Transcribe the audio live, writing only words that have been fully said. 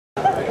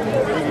Okay.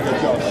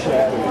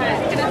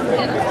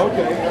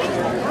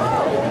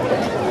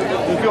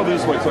 You go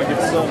this way so I get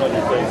sun on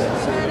your face.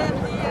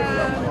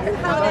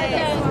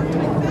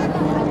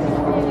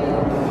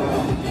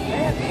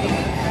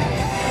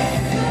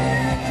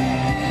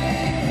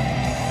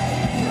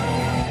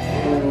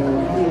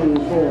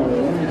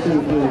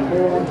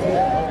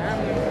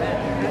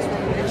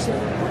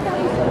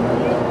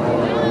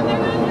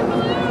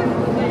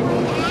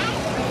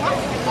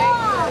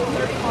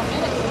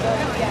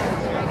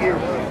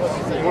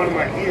 One of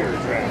my ears,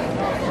 right?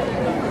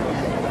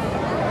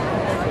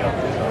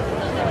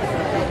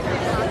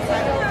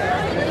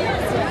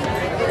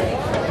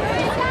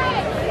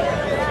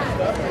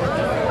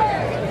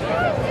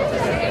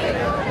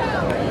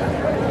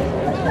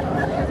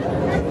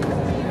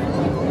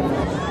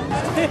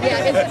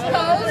 Yeah, is this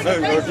pose?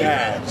 Or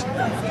catch.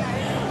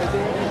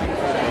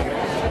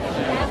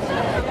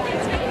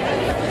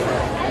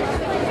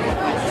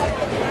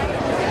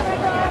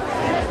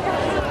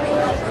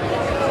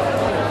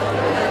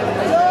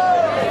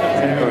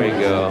 There we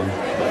go.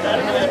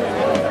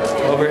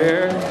 Over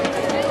here.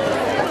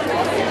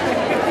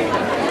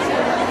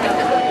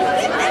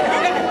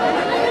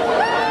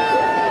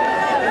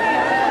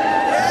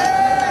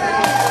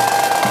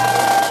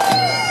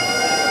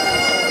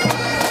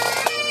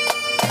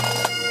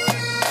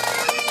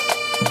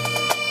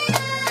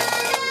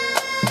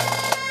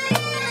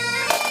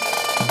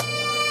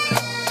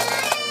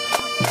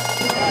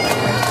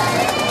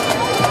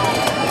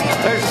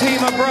 There's Team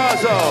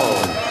Abrazo.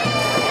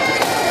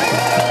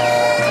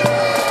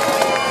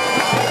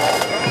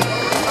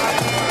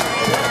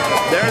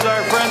 There's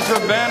our friends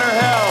from Banner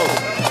Health.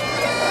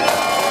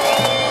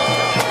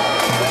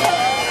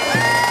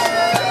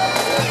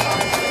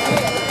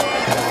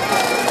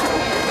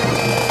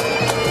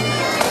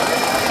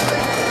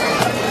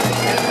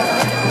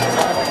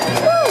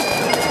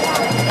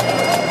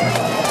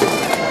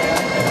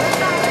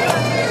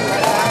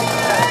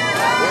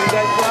 Where you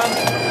guys from?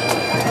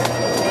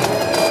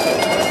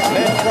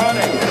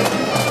 Medtronic.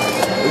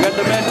 We got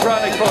the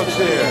Medtronic folks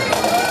here.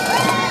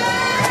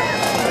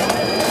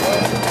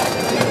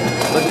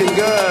 Looking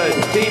good.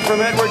 Team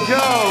from Edward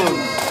Jones.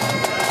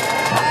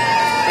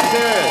 Let's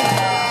hear it.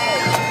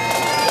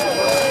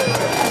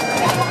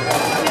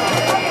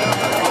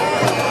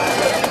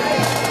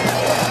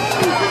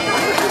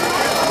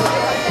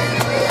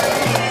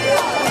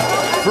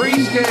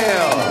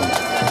 Freescale.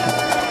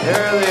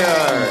 There they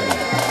are.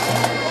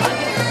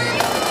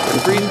 The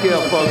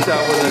Freescale folks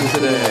out with us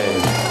today.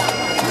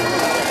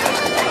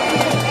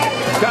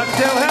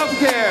 Scottsdale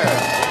Healthcare.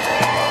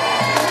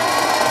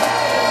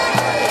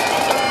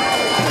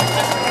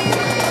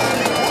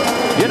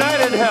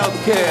 United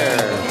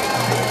Healthcare.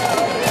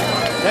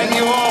 Thank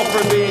you all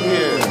for being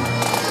here.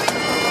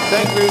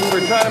 Thank you for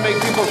trying to make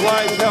people's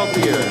lives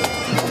healthier.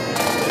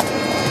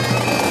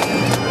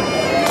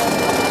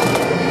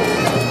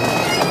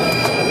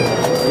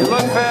 You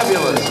look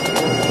fabulous.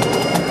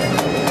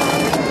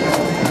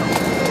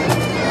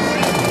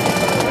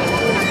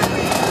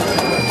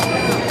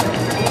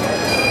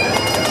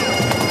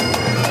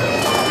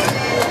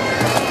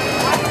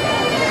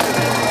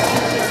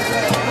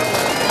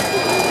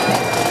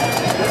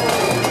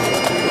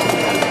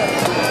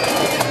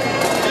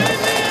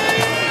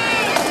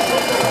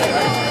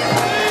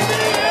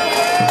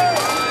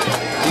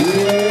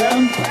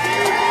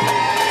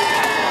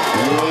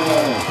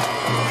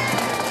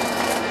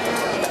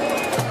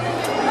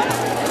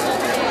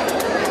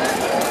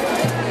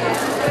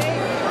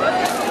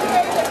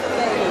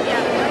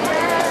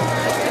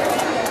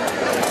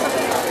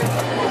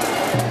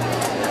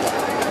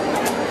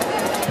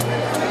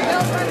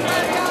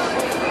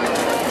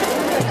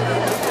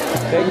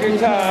 Take your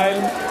time.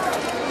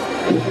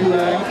 Just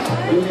relax.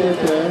 You'll get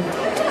there.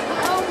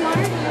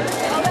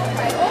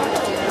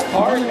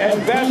 Heart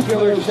and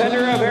Vascular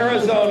Center of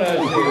Arizona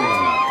is here.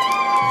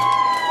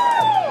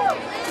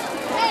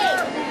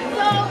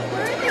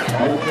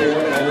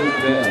 Healthcare at its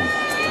best.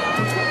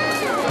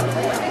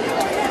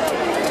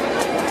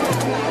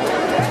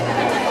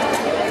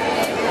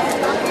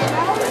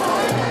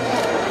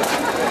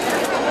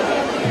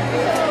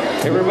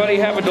 Everybody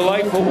have a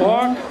delightful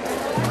walk.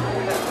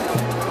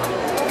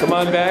 Come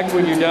on back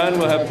when you're done.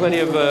 We'll have plenty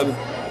of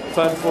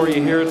fun for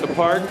you here at the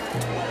park.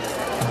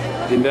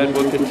 The event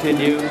will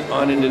continue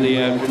on into the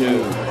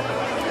afternoon.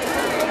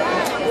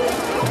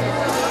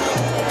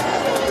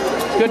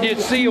 It's good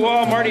to see you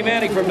all. Marty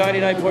Manning from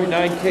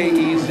 99.9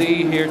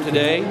 KEZ here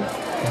today.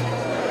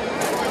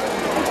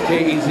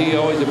 KEZ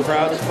always a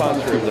proud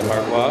sponsor of the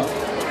Heart Walk.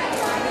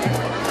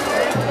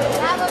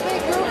 Have a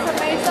big group from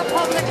Mesa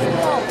Public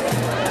Schools.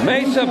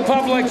 Mesa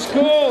Public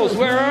Schools,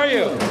 where are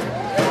you?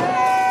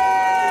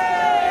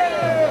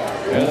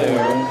 There they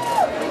are.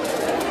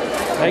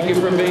 Thank you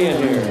for being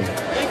here.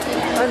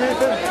 Hi,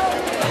 Nathan.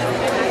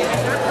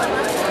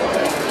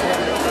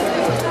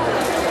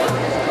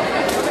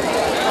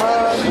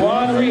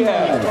 Swan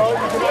Rehab.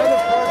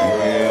 Here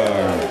we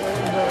are.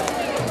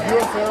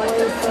 US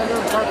Airways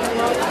Center parking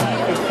lot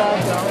is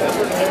 5 down.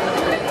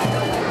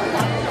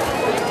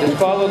 Just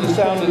follow the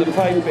sound of the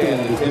pipe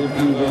band. The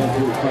tempe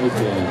pipe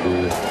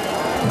band.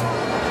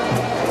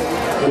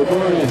 Good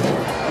morning.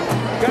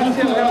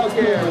 Scottsdale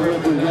Healthcare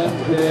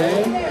represents today.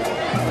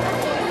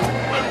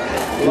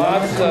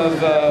 Lots of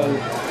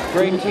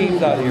great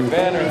teams out here.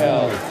 Banner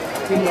Health,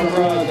 Team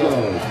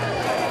Abrazo.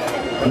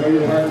 Know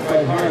your heart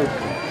by heart.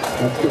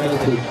 That's the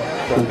message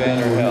from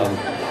Banner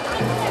Health.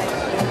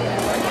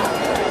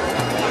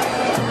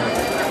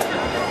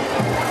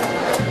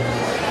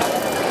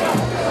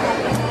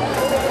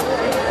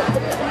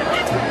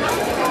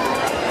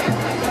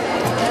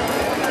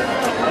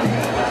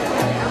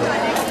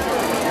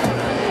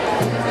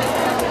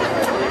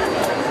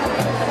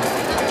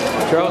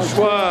 Charles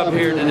Schwab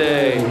here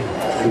today,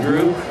 the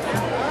group.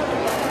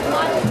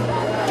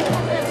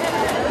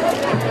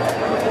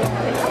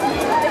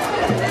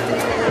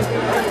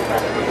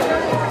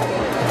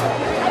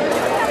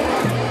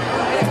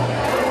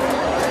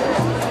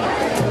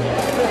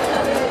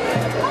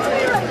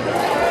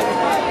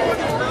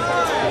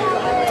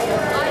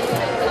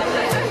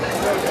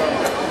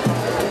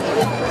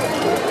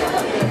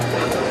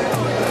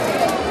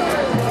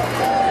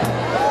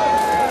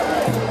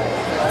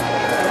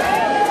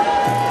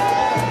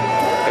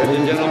 The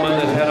gentleman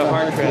that had a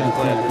heart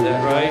transplant, is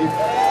that right?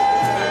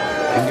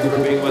 Thank you for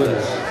being with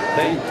us.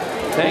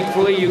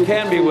 Thankfully, you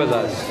can be with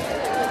us.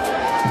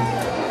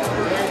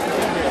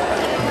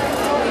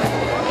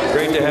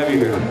 Great to have you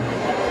here.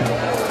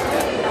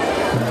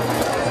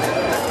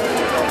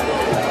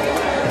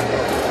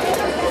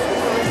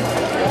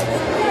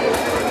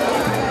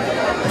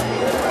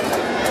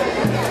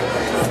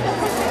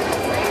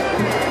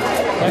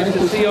 Nice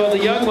to see all the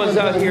young ones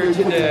out here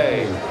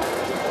today.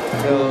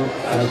 They'll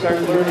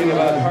start learning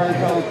about heart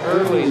health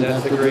early.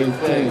 That's a great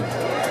thing.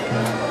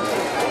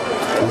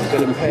 It's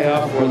going to pay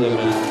off for them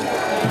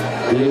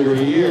in later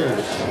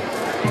years.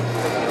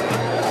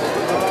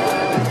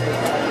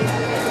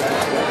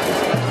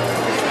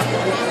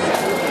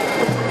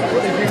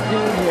 What did you do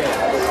here?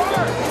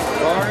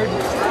 Guard?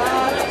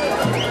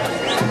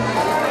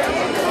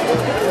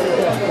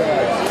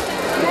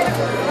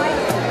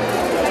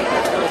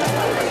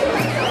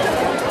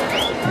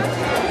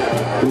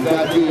 We've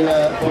got the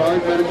Bard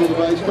Medical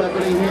Device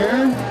Company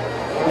here.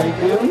 Thank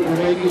you. We're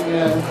making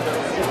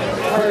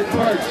hard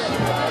parts.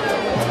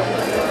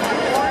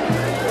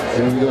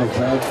 There we go,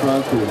 proud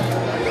sponsors.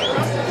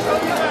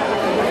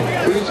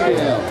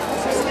 Freescale.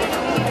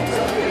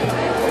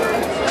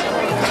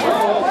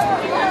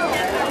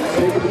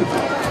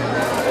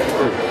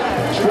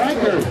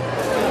 Striker.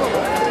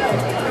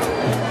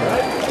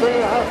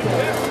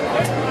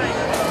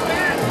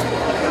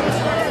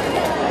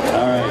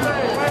 All right.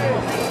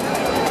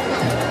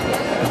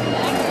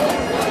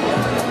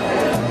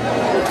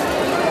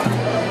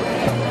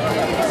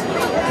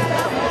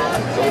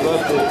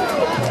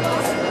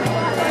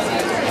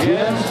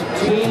 Jens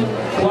Team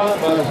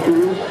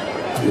Clotbusters,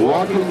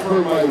 walking for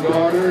my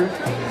daughter.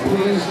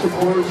 Please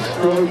support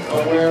stroke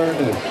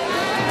awareness.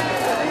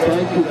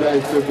 Thank you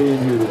guys for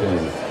being here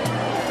today.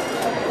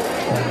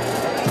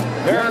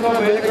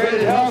 Maricopa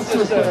Integrated Health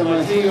System, I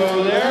see you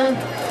over there.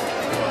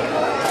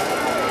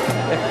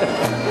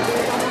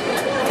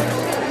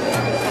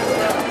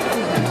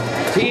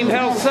 Team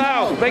Health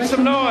South, make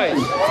some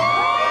noise.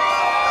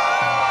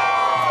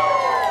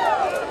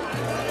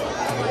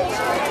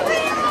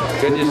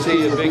 Good to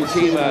see a big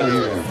team out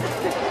here.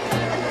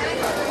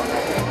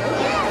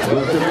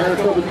 West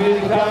Maricopa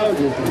Community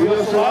Colleges,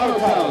 Rio Salado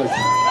College,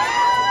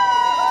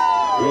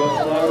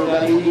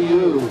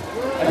 RioSalado.edu,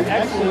 an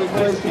excellent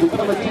place to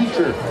become a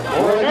teacher,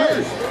 or a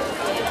nurse,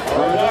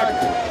 or a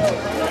doctor.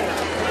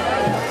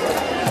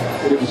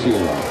 Good to see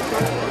you all.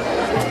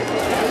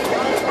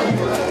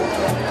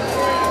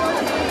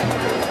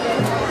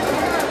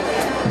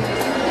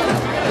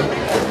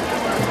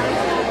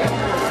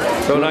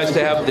 So nice to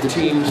have the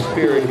team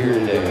spirit here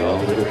today, all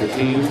the different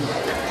teams.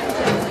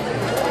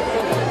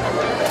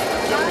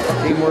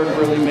 Teamwork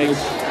really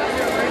makes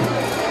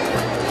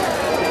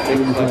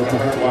things like the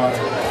heart walk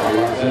a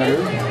lot better,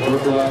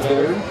 work a lot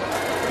better.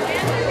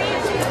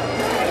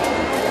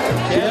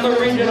 Chandler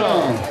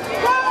Regional.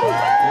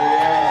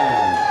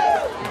 Yeah.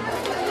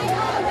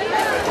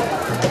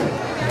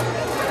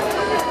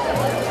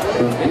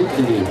 From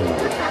Italy.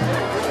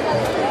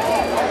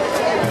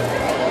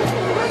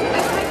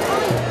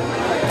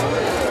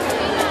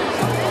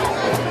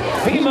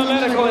 Pima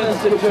Medical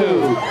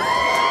Institute.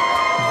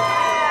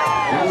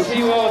 I'll see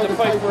you all at the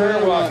Fight for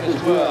Air Walk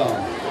as well.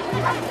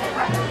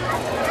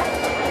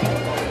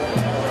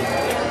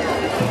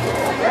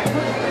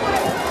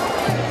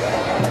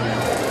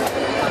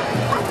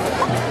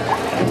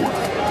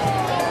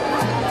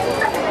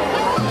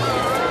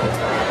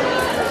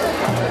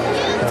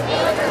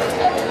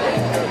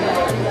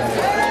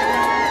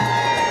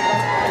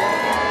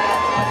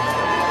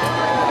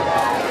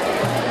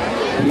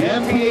 The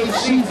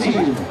MPHC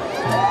team.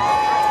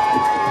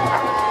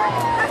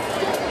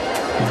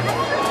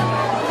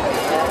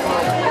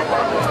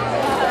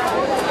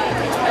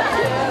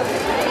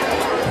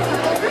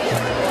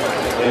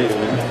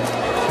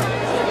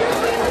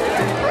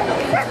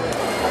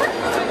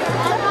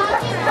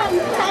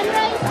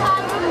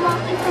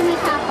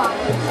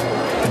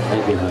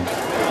 Thank you, hon.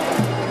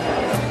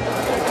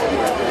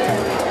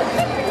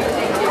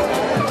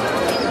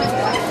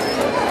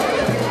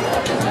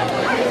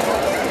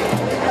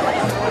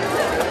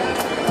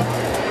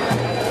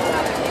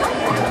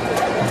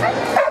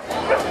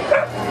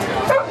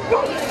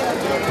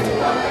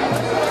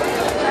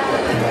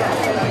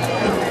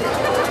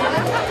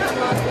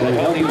 Good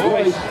healthy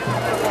voice.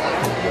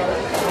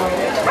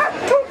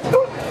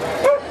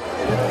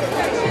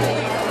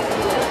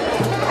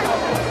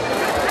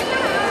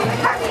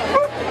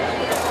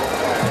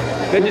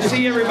 Good to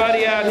see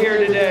everybody out here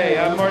today.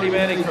 I'm Marty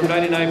from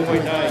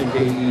 99.9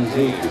 KEZ.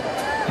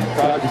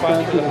 Proud to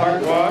sponsor the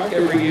Heart Walk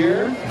every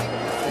year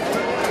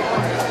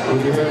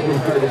with the American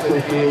Heart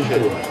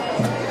Association.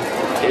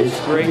 It's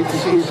great to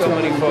see so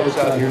many folks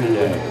out here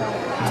today,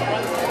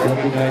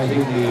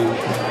 recognizing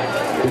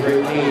the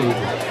great need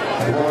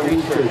for more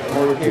research,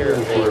 more care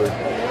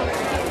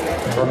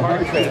for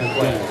heart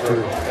transplants,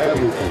 for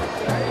everything.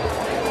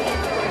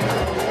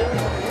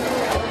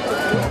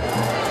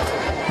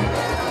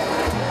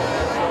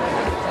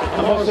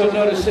 I'm also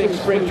noticing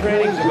spring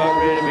training's about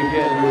ready to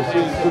begin. We're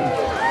seeing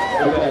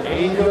we've got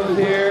Angels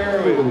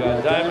here, we've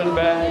got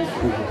Diamondbacks.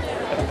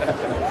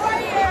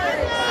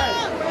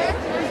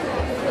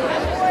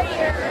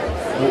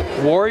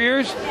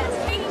 Warriors?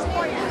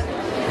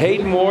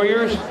 Hayden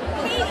Warriors?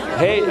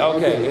 Hayden,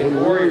 okay,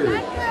 Hayden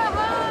Warriors.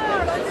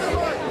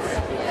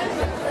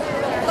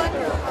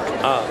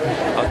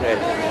 Okay.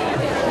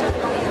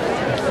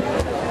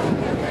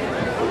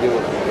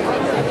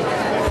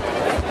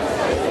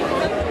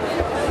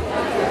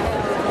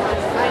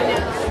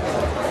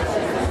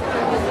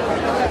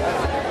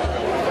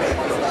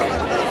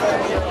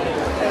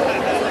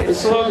 It's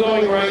slow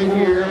going right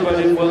here, but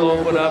it will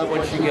open up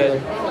once you get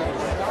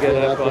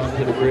up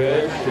onto the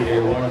bridge and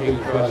you're walking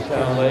across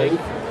Town Lake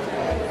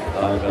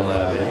on Mill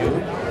Avenue.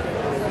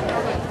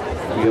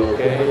 You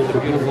okay? It's a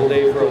beautiful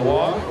day for a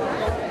walk.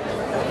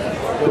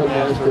 Couldn't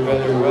ask for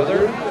better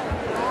weather.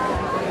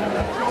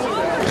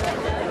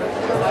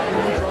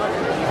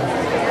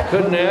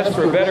 Couldn't ask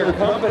for better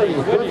company,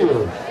 could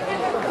you?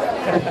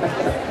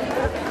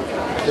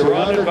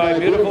 Surrounded by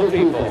beautiful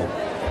people.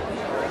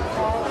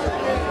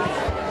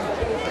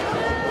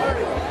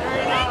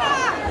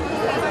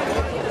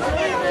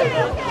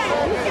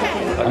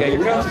 Okay,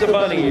 here comes the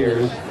bunny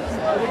ears.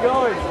 How's it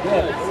going?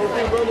 Good.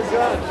 Working Brother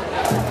John.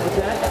 What's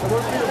that?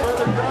 Working with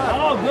Brother John.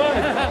 Oh, good.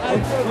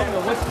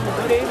 What's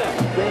your Dana?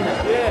 Dana.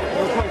 Yeah.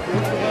 What's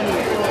the bunny?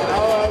 I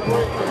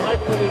work for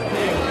Mike with his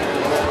name.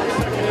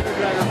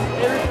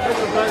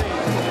 Energizer Bunny.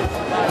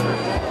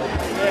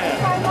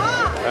 Yeah. My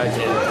mom. Right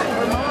here.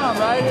 Her mom,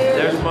 right here.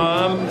 There's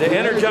Mom. The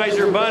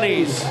Energizer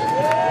Bunnies.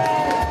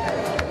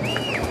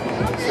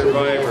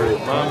 Survivor.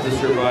 Mom's a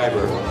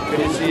survivor. Good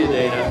to see you,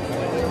 Dana.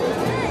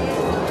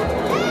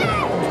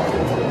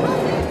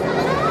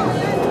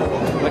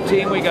 What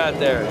team we got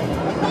there?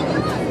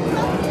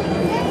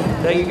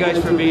 Thank you guys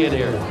for being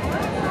here.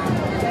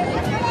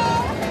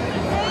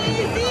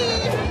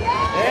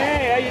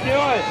 Hey, how you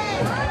doing?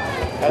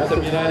 Got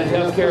some United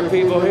Healthcare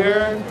people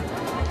here.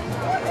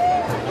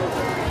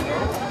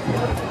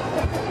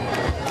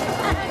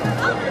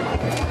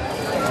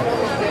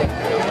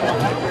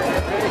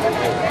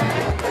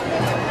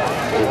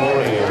 Good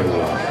morning,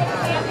 everyone.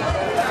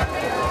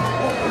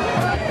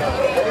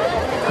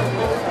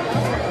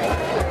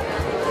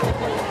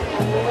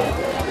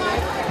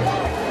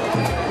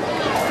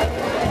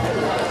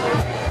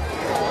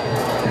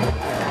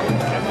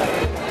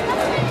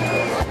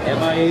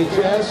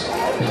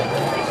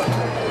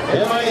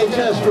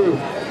 MIHS group.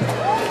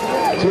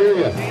 To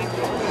you.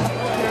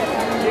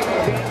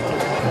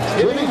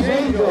 Jimmy's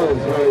Angels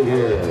right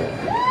here.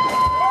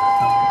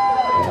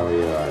 There we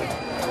are.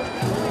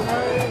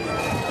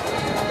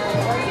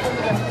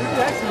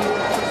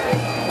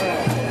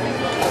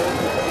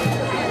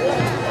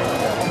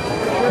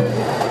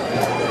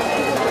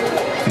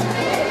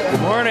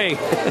 Good morning.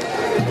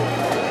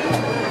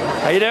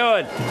 How you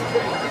doing?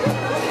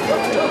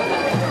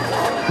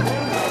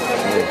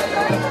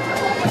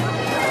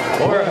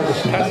 More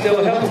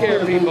Costello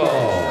Healthcare people.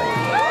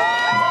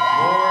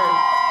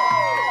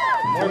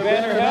 More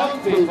Banner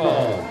Health people.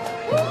 All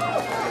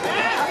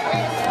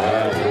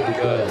right, very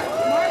good.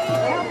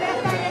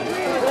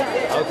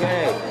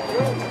 Okay.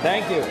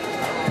 Thank you.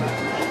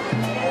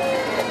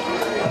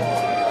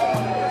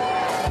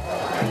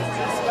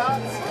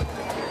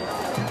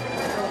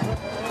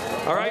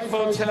 All right,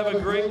 folks, have a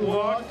great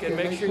walk, and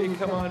make sure you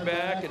come on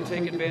back and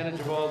take advantage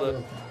of all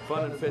the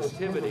fun and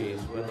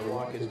festivities when the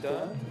walk is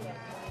done.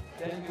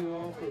 Thank you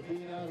all for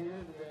being out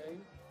here today.